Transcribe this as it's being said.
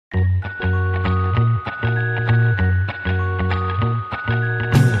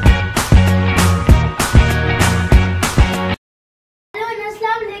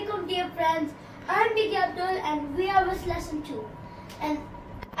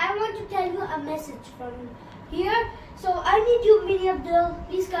to tell you a message from here. So I need you, Mini Abdul.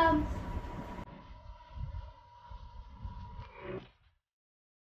 Please come.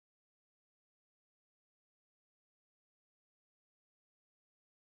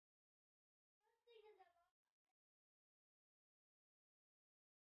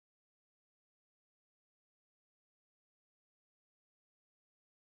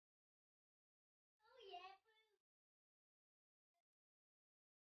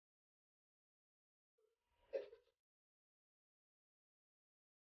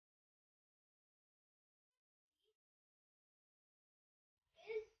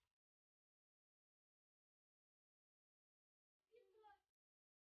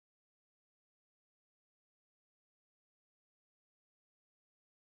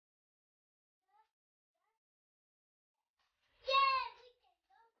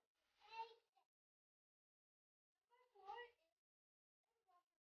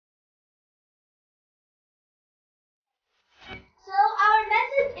 So our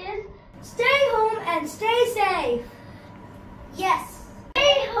message is stay home and stay safe. Yes.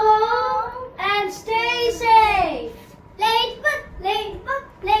 Stay home and stay safe.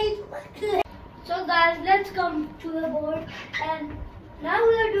 So guys, let's come to the board, and now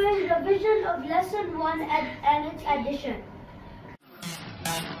we are doing revision of lesson 1 and its addition.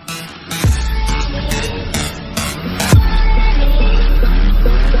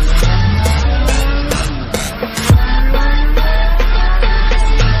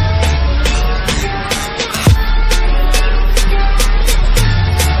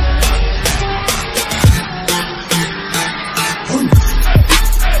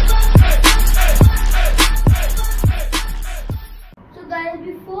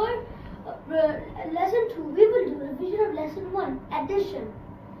 Before lesson 2, we will do revision of lesson 1, addition.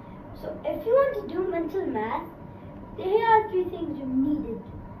 So if you want to do mental math, here are 3 things you needed: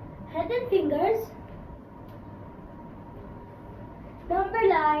 head and fingers, number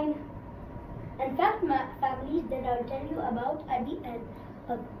line, and fact families that I'll tell you about at the end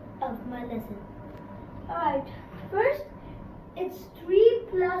of my lesson. Alright, first it's 3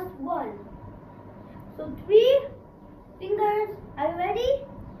 plus 1. So 3 fingers. Are you ready?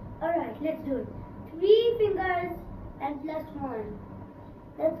 Alright, let's do it. 3 fingers and plus 1.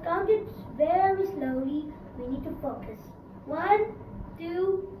 Let's count it very slowly. We need to focus. 1,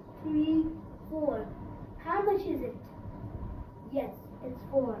 2, 3, 4. How much is it? Yes, it's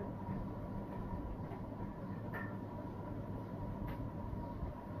 4.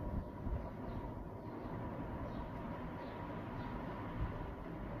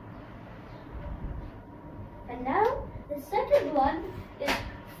 And now the second one is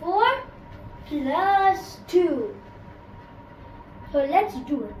 4 plus 2. So let's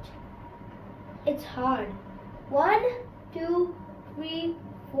do it. It's hard. 1, 2, 3,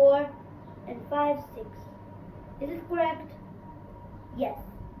 4, and 5, 6. Is it correct? Yes,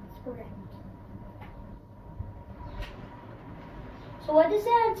 it's correct. So what is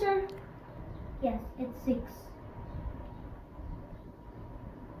the answer? Yes, it's 6.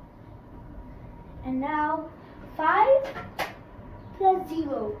 And now 5 plus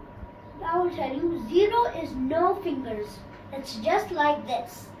 0. I will tell you, 0 is no fingers. It's just like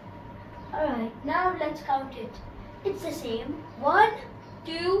this. Alright, now let's count it. It's the same. 1,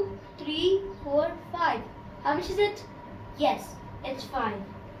 2, 3, 4, 5. How much is it? Yes, it's 5.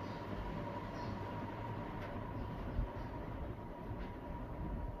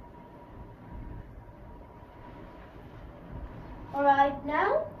 Alright,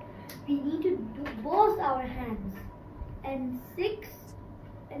 now we need to do both our hands. And 6,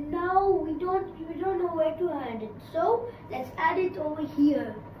 and now we don't know where to add it. So let's add it over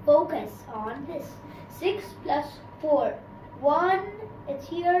here. Focus on this. 6 plus 4. 1, it's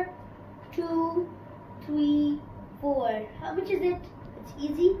here. 2, 3, 4. How much is it? It's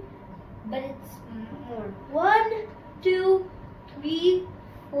easy, but it's more. 1, 2, 3,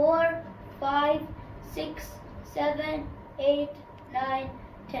 4, 5, 6, 7, 8, 9,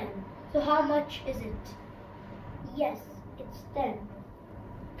 10. So how much is it? Yes, it's 10.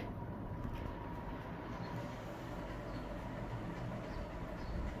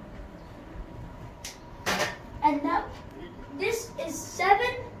 And now this is 7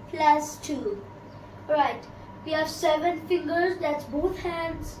 plus 2. Right, we have 7 fingers, that's both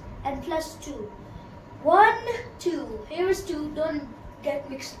hands, and plus 2. 1, 2. Here is 2. Don't get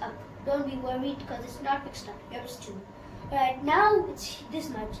mixed up. Don't be worried because it's not mixed up. Here is 2. Alright, now it's this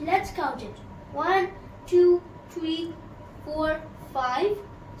much. Let's count it. 1, 2, 3, 4, 5,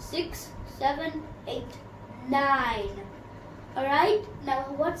 6, 7, 8, 9. Alright, now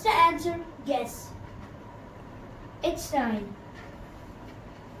what's the answer? Guess. It's 9.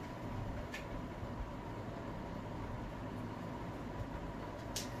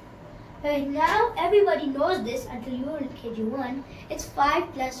 Right now, everybody knows this until you're in KG1. It's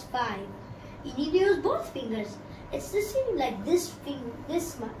 5 plus 5. You need to use both fingers. It's the same like this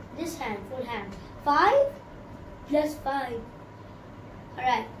hand, full hand. 5 plus 5.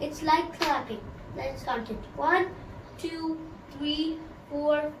 Alright, it's like clapping. Let's count it. 1, 2, 3,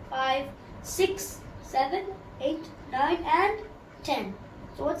 4, 5, 6, 7, 8, 9, and 10.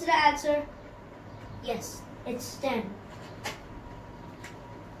 So what's the answer? Yes, it's 10.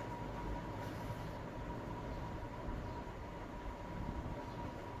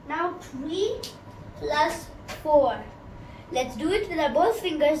 Now 3 plus 4. Let's do it with our both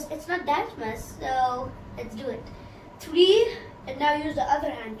fingers. It's not that much, so let's do it. 3, and now use the other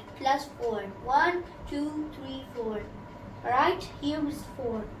hand, plus 4. 1, 2, 3, 4. Alright, here is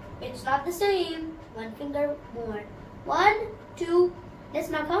 4. It's not the same. One finger more. 1, 2, let's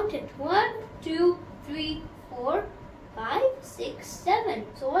now count it. 1, 2, 3, 4, 5, 6, 7.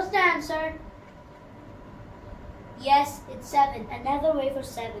 So what's the answer? Yes, it's 7. Another way for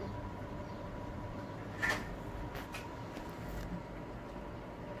 7.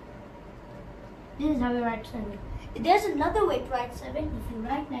 This is how we write 7. There's another way to write 7 if you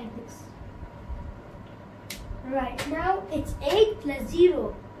write like this. Right, now it's 8 plus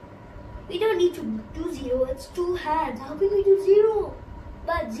 0. We don't need to do 0, it's 2 hands. How can we do 0?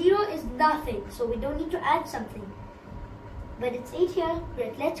 But 0 is nothing, so we don't need to add something. But it's 8 here.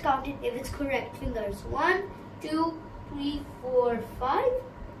 Right, let's count it if it's correct. Fingers. 1, 2, 3, 4, 5,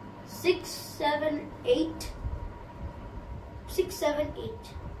 6, 7, 8. 6, 7, 8.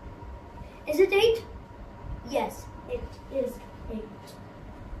 Is it 8? Yes, it is 8.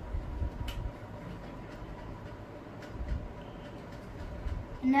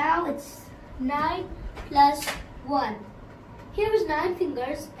 Now it's 9 plus 1. Here is 9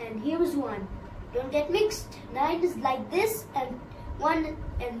 fingers and here is 1. Don't get mixed. 9 is like this and 1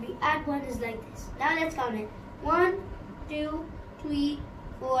 and we add 1 is like this. Now let's count it. 1, 2, 3,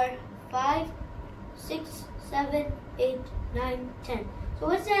 4, 5, 6, 7, 8, 9, 10. So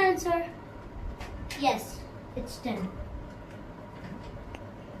what's the answer? Yes, it's 10.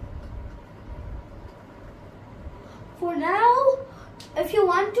 For now, if you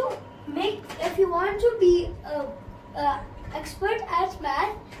want to be expert at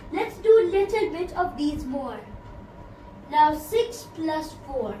math, let's do a little bit of these more. Now 6 plus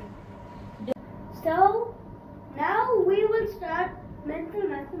 4. So now we will start mental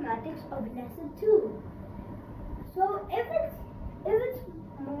mathematics of lesson 2. So if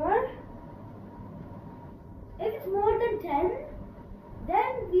it's more than 10,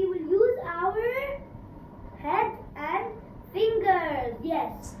 then we will use our head and fingers.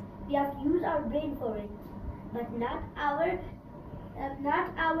 Yes, we have to use our brain for it, but not our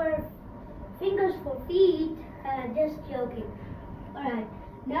fingers for feet. Just joking. Alright,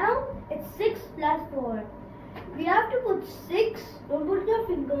 now it's 6 plus 4. We have to put 6, don't put your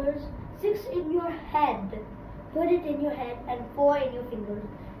fingers, 6 in your head. Put it in your head and 4 in your fingers.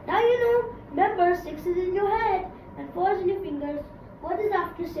 Now you know, remember 6 is in your head and 4 is in your fingers. What is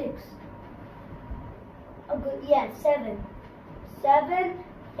after 6? Oh, good. Yeah, 7. 7,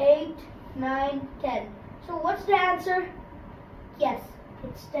 8, 9, 10. So what's the answer? Yes,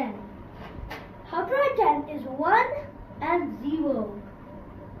 it's 10. How to write 10 is 1 and 0.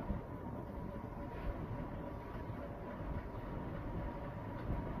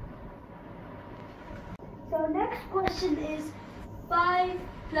 So next question is 5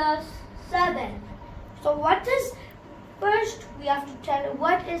 plus 7. So what is, first we have to tell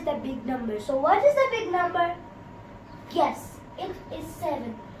what is the big number. So what is the big number? Yes, it is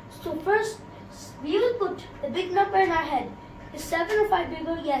 7. So first we will put the big number in our head. Is 7 or 5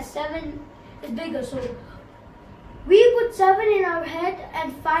 bigger? Yes, 7 is bigger. So we put 7 in our head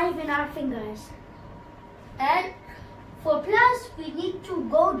and 5 in our fingers. And for plus, we need to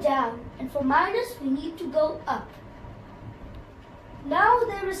go down. And for minus, we need to go up. Now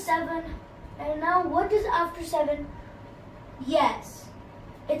there is 7. And now what is after 7? Yes,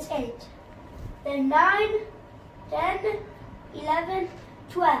 it's 8. Then 9, 10, 11,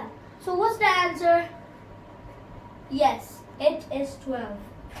 12. So what's the answer? Yes, it is 12.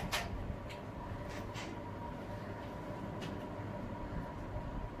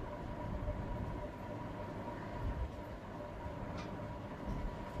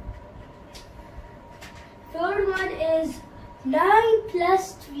 Third one is 9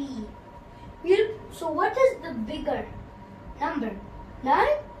 plus 3. So what is the bigger number? 9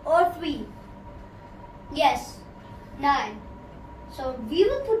 or 3? Yes, 9. So we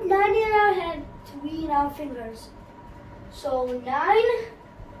will put 9 in our head, 3 in our fingers. So 9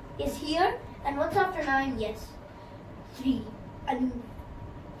 is here. And what's after 9? Yes, 3 and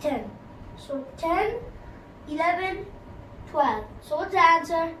 10. So 10, 11, 12. So what's the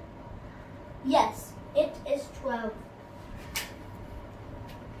answer? Yes, it is 12.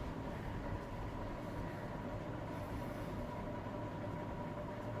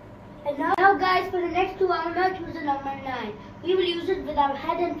 And now guys, for the next two, I will not use the number 9. We will use it with our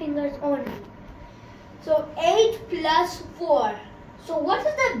head and fingers only. So 8 plus 4. So what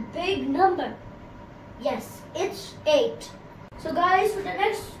is the big number? Yes, it's 8. So guys, for the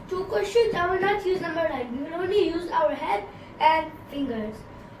next two questions, I will not use number 9. We will only use our head and fingers.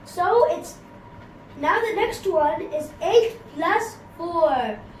 So it's, now the next one is 8 plus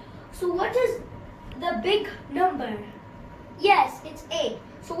 4. So what is the big number? Yes, it's 8.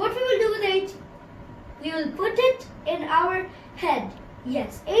 So what we will do with 8? We will put it in our head.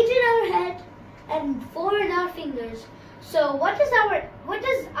 Yes, 8 in our head and 4 in our fingers. So what is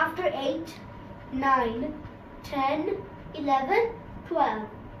after 8? 9, 10, 11, 12.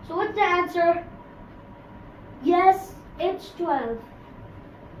 So what's the answer? Yes, it's 12.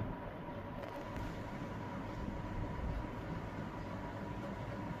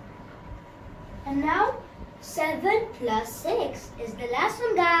 And now 7 plus 6 is the last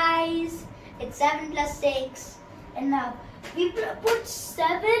one, guys. It's 7 plus 6. And now we put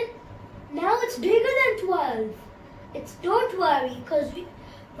 7. Now it's bigger than 12. Don't worry, because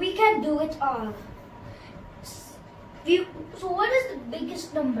we can do it all. So what is the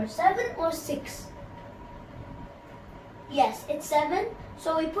biggest number? 7 or 6? Yes, it's 7.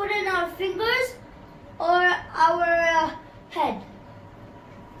 So we put in our fingers or our head.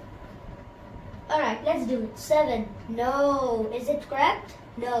 Alright, let's do it. 7. No. Is it correct?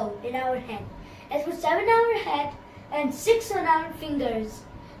 No, in our head. Let's put 7 in our head and 6 on our fingers.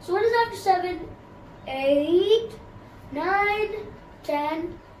 So what is after 7? 8, 9,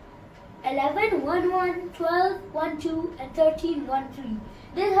 10, 11, 1, 1, 12, 1, 2, and 13, 1, 3.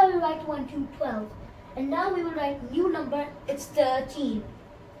 This is how we write 1, 2, 12. And now we will write new number. It's 13.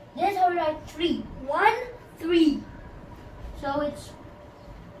 This is how we write 3. 1, 3. So it's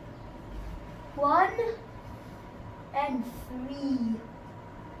 1 and 3.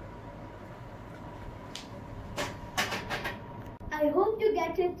 I hope you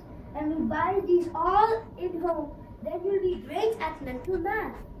get it and will buy these all in home. Then you'll be great at mental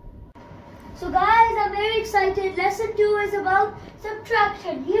math. So guys, I'm very excited. Lesson 2 is about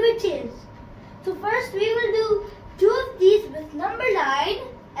subtraction. Here it is. So first we will do 2 of these with number line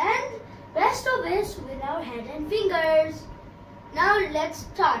and rest of it with our head and fingers. Now let's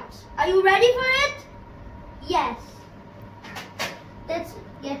start. Are you ready for it? Yes. Let's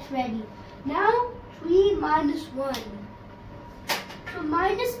get ready. Now 3 minus 1. So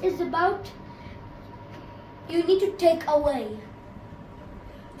minus is about, you need to take away.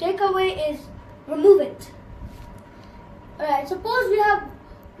 Take away is remove it. Alright, suppose we have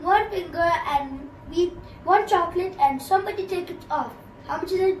one finger and one chocolate and somebody take it off. How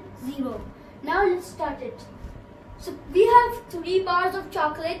much is it? 0. Now let's start it. So we have 3 bars of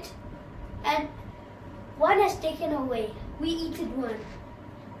chocolate and 1 has taken away. We eated 1.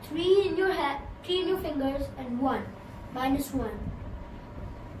 3 in your hand, 3 in your fingers and 1. Minus 1.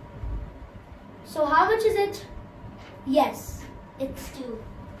 So how much is it? Yes, it's 2.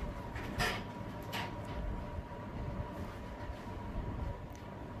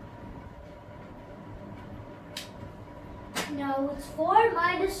 Now it's 4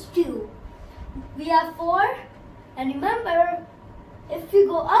 minus 2. We have 4. And remember, if we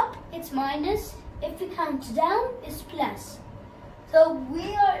go up, it's minus. If we count down, it's plus. So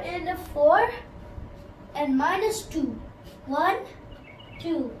we are in the 4 and minus 2. 1,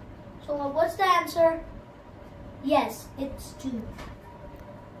 2. So what's the answer? Yes, it's 2.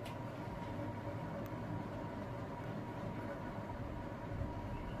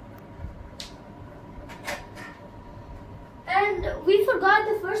 And we forgot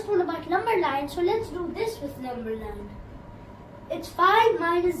the first one about number line, so let's do this with number line. It's 5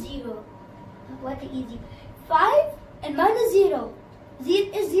 minus 0. What easy. 5 and minus 0.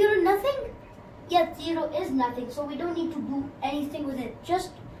 Is 0 nothing? Yes, 0 is nothing, so we don't need to do anything with it.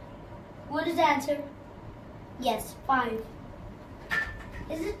 Just, what is the answer? Yes, 5.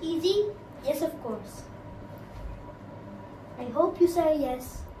 Is it easy? Yes, of course. I hope you say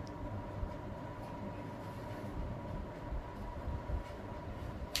yes.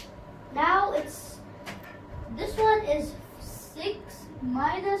 Now it's, this one is 6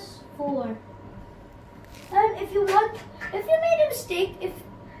 minus 4. And if you made a mistake, if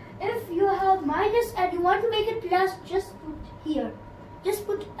you have minus and you want to make it plus, just put here. Just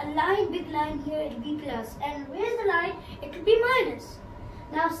put a line, big line here, it will be plus. And where's the line? It will be minus.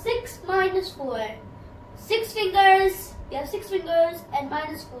 Now 6 minus 4. 6 fingers, we have 6 fingers and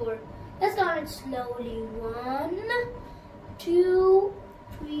minus 4. Let's count it slowly. 1, 2,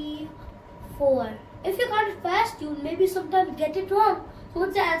 3, 4. If you count it fast, you'll maybe sometimes get it wrong. So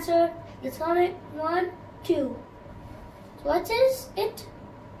what's the answer? Let's count it. 1, 2. So what is it?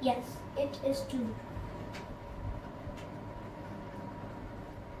 Yes, it is 2.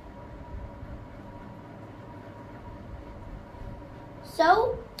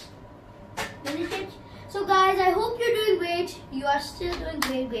 So guys, I hope you're doing great. You are still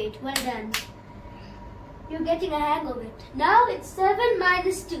doing great. Well done. You're getting a hang of it. Now it's 7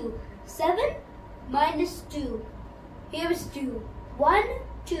 minus 2. 7 minus 2. Here is 2. 1,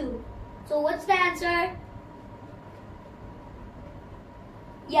 2. So what's the answer?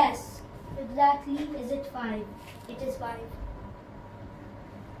 Yes, exactly. Is it 5? It is 5.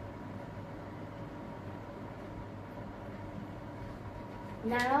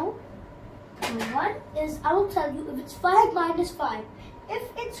 Now, one is, I will tell you if it's 5 minus 5. If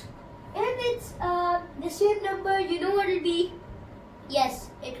it's the same number, you know what it'll be? Yes,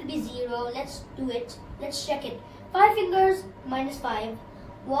 it will be 0. Let's do it. Let's check it. 5 fingers minus 5.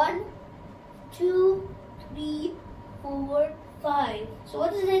 1, 2, 3, 4, 5. So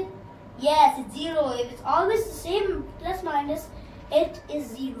what is it? Yes, it's 0. If it's always the same plus minus, it is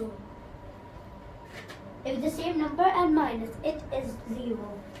 0. If it's the same number and minus, it is 0.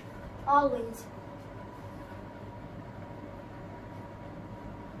 Always.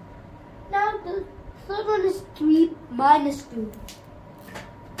 Now the third one is 3 minus 2.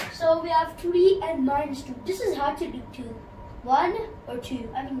 So we have 3 and minus 2. This is hard to do too. 1 or 2.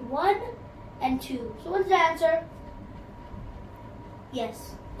 I mean 1 and 2. So what's the answer?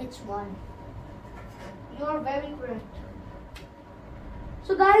 Yes, it's 1. You're very correct.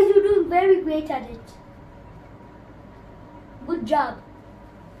 So guys, you're doing very great at it. Good job.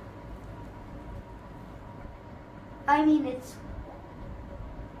 I mean it's...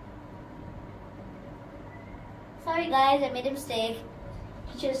 Sorry guys, I made a mistake.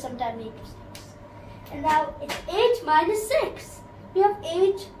 Teachers sometimes make mistakes. And now it's 8 minus 6. We have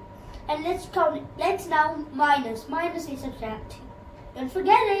 8 and let's count it. Let's now minus. Minus is subtract. Don't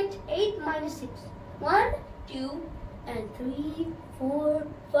forget it. 8 minus 6. 1, 2, and 3, 4,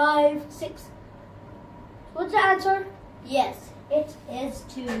 5, 6. What's the answer? Yes, it is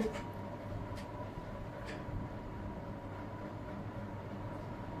 2.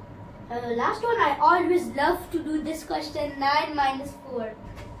 The last one, I always love to do this question, 9 minus 4.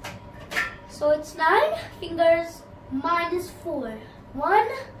 So it's 9 fingers minus 4. 1,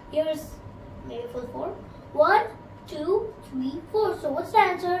 here's maybe for 4. 1, 2, 3, 4. So what's the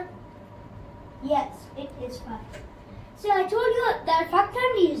answer? Yes, it is 5. So I told you that fact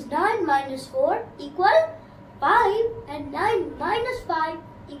family is 9 minus 4 equal 5 and 9 minus 5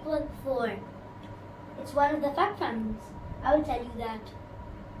 equal 4. It's one of the fact families. I will tell you that.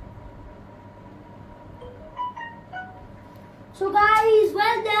 So guys,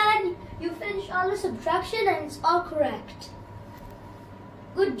 well done. You finished all the subtraction and it's all correct.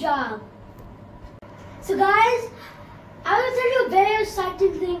 Good job. So guys, I will tell you a very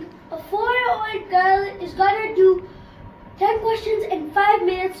exciting thing. A 4-year-old girl is gonna do 10 questions in 5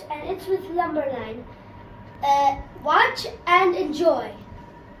 minutes and it's with Lumberline. Watch and enjoy.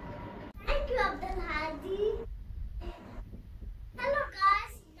 Thank you, Abdul Hadi. Hello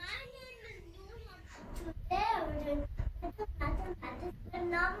guys, my name is Noor. Today we're doing mathematics with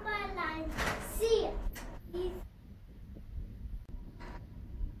number line C. Please.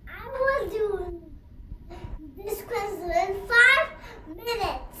 I will do this question in 5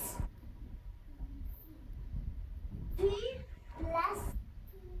 minutes. 3 plus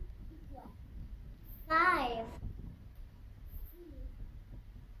 2 equals 5.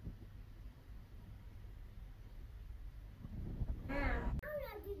 Now, how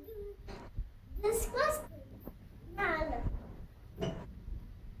do we do this question? Now, look.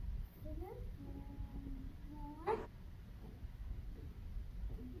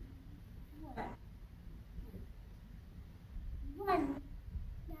 One,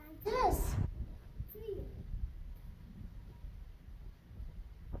 like this. 3.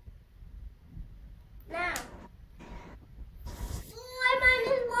 Now, 4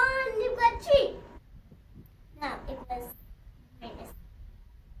 minus 1, you've got 3. Now, it was minus.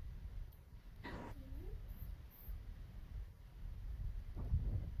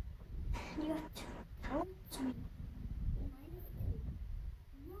 You have to count 3. Minus 2.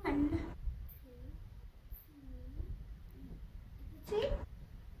 1, 2, 3.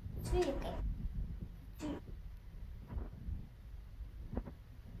 3, okay. 3.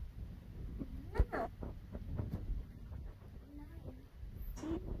 Now, 9.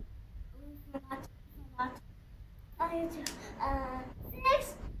 See? I forgot.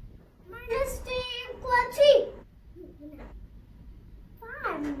 6 minus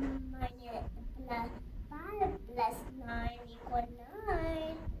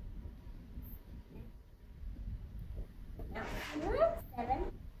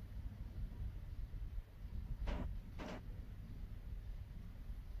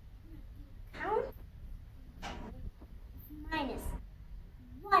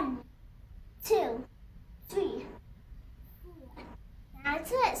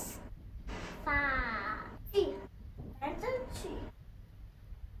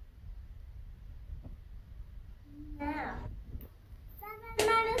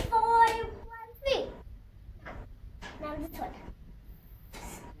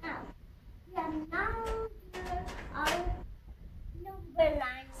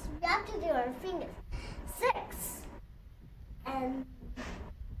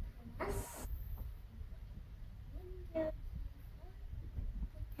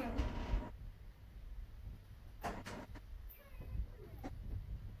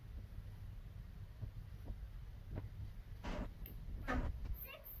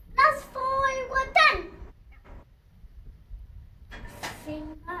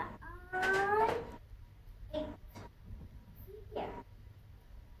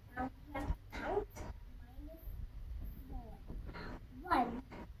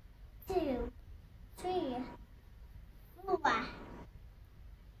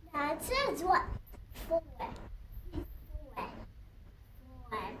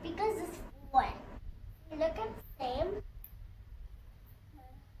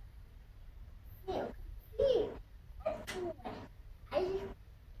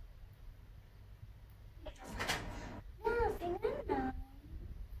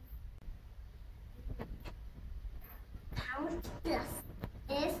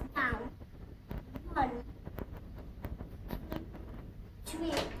 1, 3.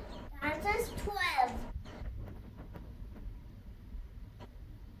 The answer is 12.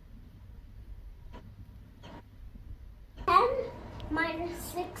 10 minus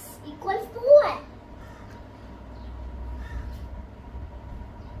 6 equals 4.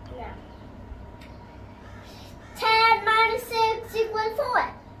 Now, 10 minus 6 equals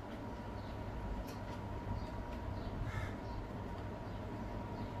 4.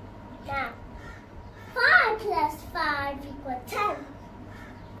 Now, 5 plus 5 equals 10.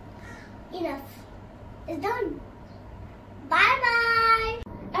 Enough. It's done. Bye-bye.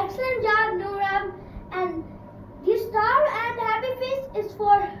 Excellent job, Nuram. And the star and happy face is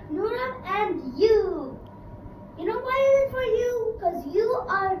for Nuram and you. You know why is it for you? Because you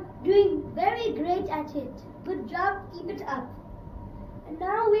are doing very great at it. Good job, keep it up. And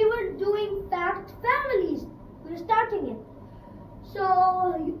now we were doing fact families. We were starting it. So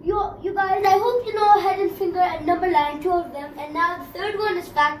you guys, I hope you know head and finger and number line, 2 of them. And now the third one is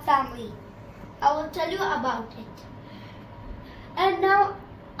fact family. I will tell you about it. And now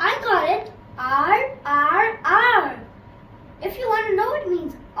I got it. R, R, R. If you want to know what it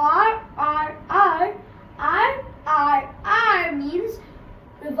means, R, R, R, R, R, R means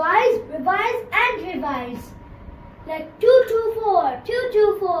revise, revise and revise. Like 224,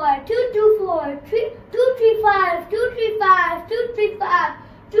 224, 224, 235, 235, 235,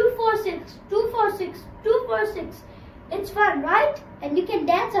 246, 246, 246. It's fun, right? And you can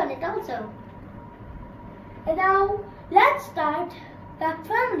dance on it also. And now let's start fact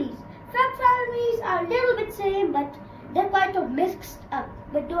families. Fact families are a little bit same, but they're quite mixed up.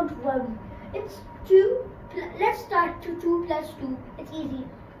 But don't worry. It's 2. Let's start to 2 plus 2. It's easy.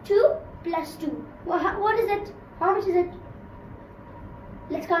 2 plus 2. What is it? How much is it?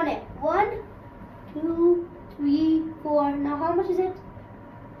 Let's count it. 1, 2, 3, 4. Now how much is it?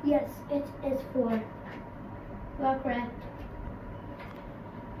 Yes, it is 4. You are correct.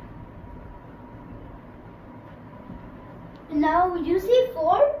 Now you see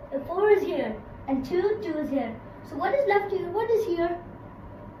 4? 4 is here. And 2 is here. So what is left here? What is here?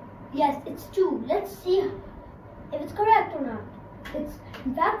 Yes, it's 2. Let's see if it's correct or not. It's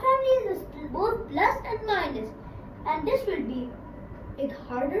in fact families is both plus and minus. And this will be it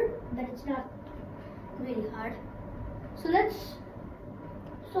harder, but it's not really hard. So let's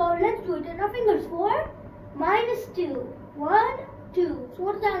do it. And our fingers 4 minus 2. 1, 2. So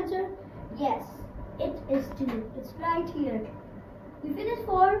what's the answer? Yes, it is 2. It's right here. We finish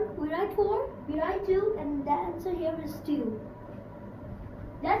 4, we write 4, we write 2, and the answer here is 2.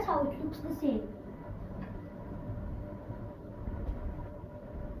 That's how it looks the same.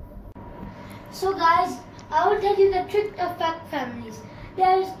 So guys, I will tell you the trick of fact families.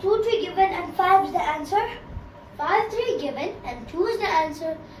 There is 2, 3 given and 5 is the answer. 5, 3 given and 2 is the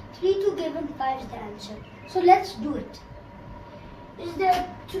answer. 3, 2 given, 5 is the answer. So let's do it. Is there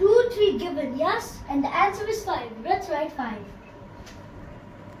 2, 3 given? Yes. And the answer is 5. Let's write 5.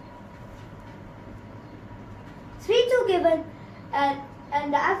 3, 2 given and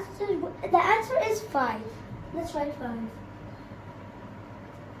the answer is 5. Let's write 5.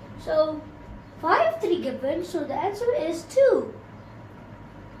 So 5, 3 given, so the answer is 2.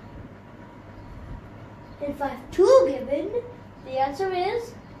 And 5, 2 given, the answer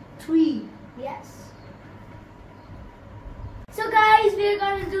is 3. Yes. So guys, we are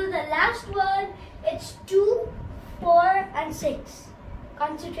going to do the last one. It's 2, 4 and 6.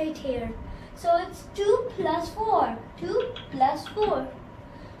 Concentrate here. So it's 2 plus 4. 2 plus 4.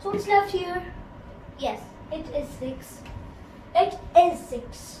 So what's left here? Yes, it is 6. It is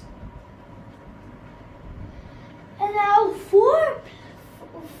 6. And now 4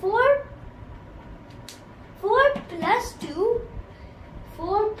 plus 2.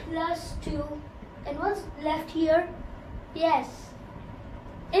 4 plus 2. And what's left here? Yes,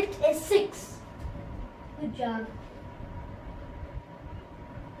 it is 6. Good job.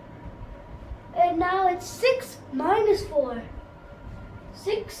 And now it's 6 minus 4.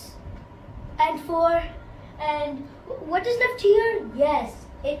 6 and 4. And what is left here? Yes,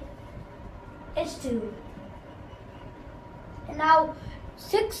 it's 2. And now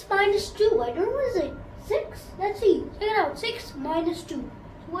 6 minus 2. I don't know what is it. 6? Let's see. Check it out. 6 minus 2.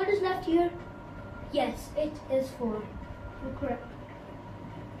 So what is left here? Yes, it is 4. You're correct.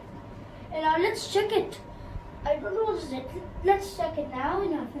 And now let's check it. I don't know what is it. Let's check it now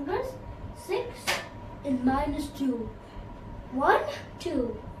in our fingers. 6 and minus 2. 1,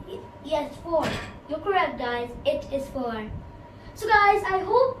 2. Yes, 4. You're correct, guys. It is 4. So guys, I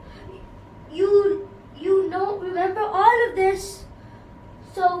hope you remember all of this.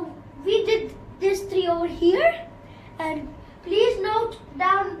 So we did this 3 over here. And please note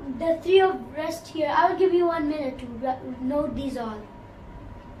down the three of rest here. I'll give you 1 minute to note these all.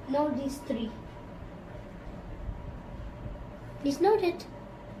 Note these three. Please note it.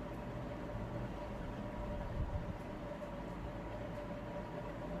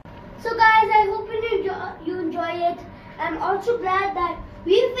 So guys, I hope you enjoy it. I'm also glad that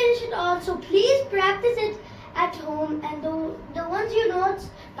we finished it all. So please practice it at home, and the ones you note,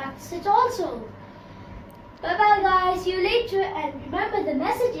 practice it also. Bye bye guys, see you later, and remember the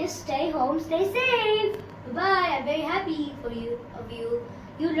message is stay home, stay safe. Bye bye. I'm very happy for you.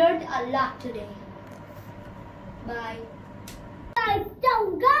 You learned a lot today. Bye. Guys,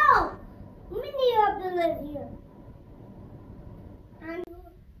 don't go! Mini Abdul is here. And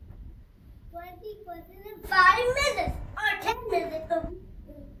 20% in 5 minutes or 10 minutes.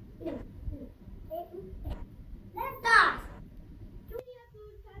 Let's start.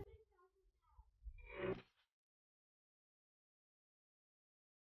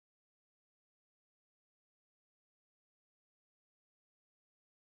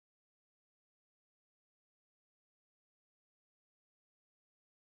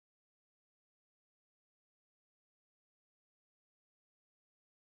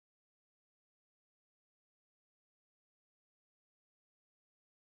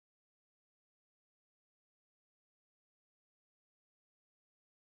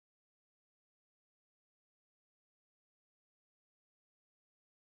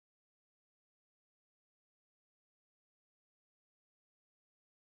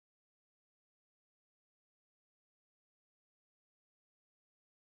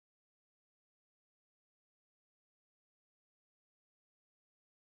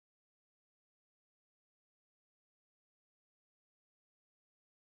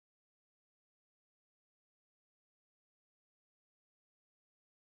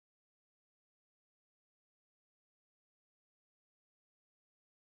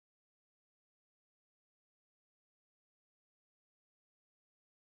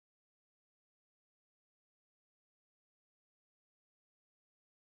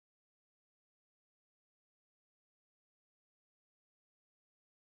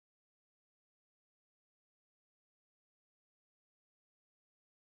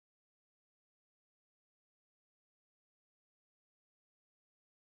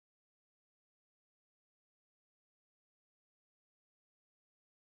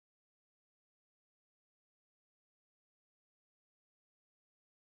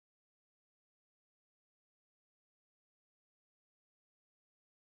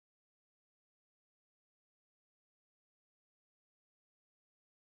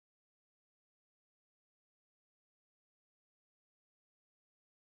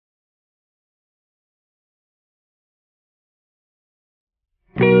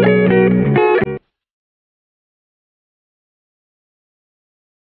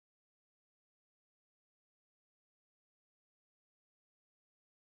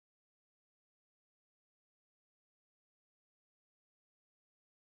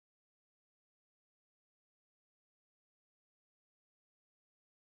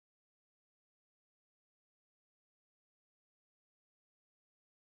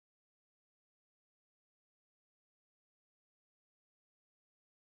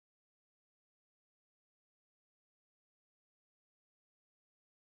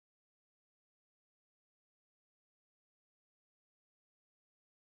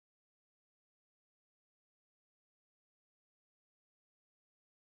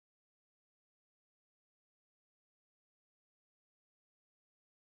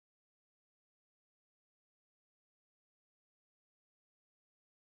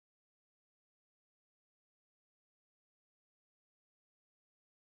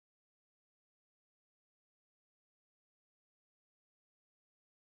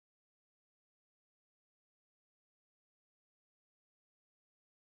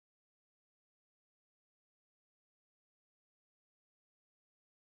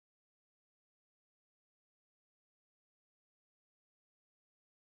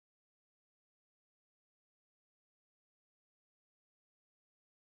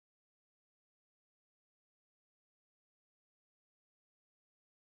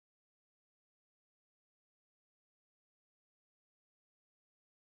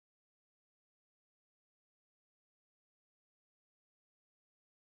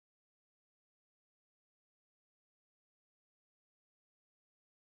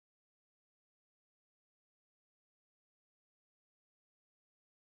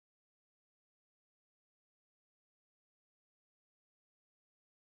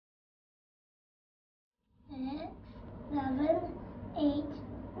 Seven, 8,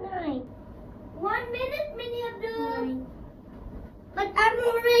 9. 1 minute, Mini Abdul. 9. But I'm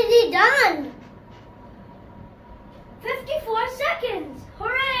already done. 54 seconds.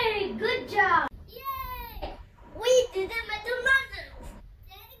 Hooray! Good job. Yay! We did it.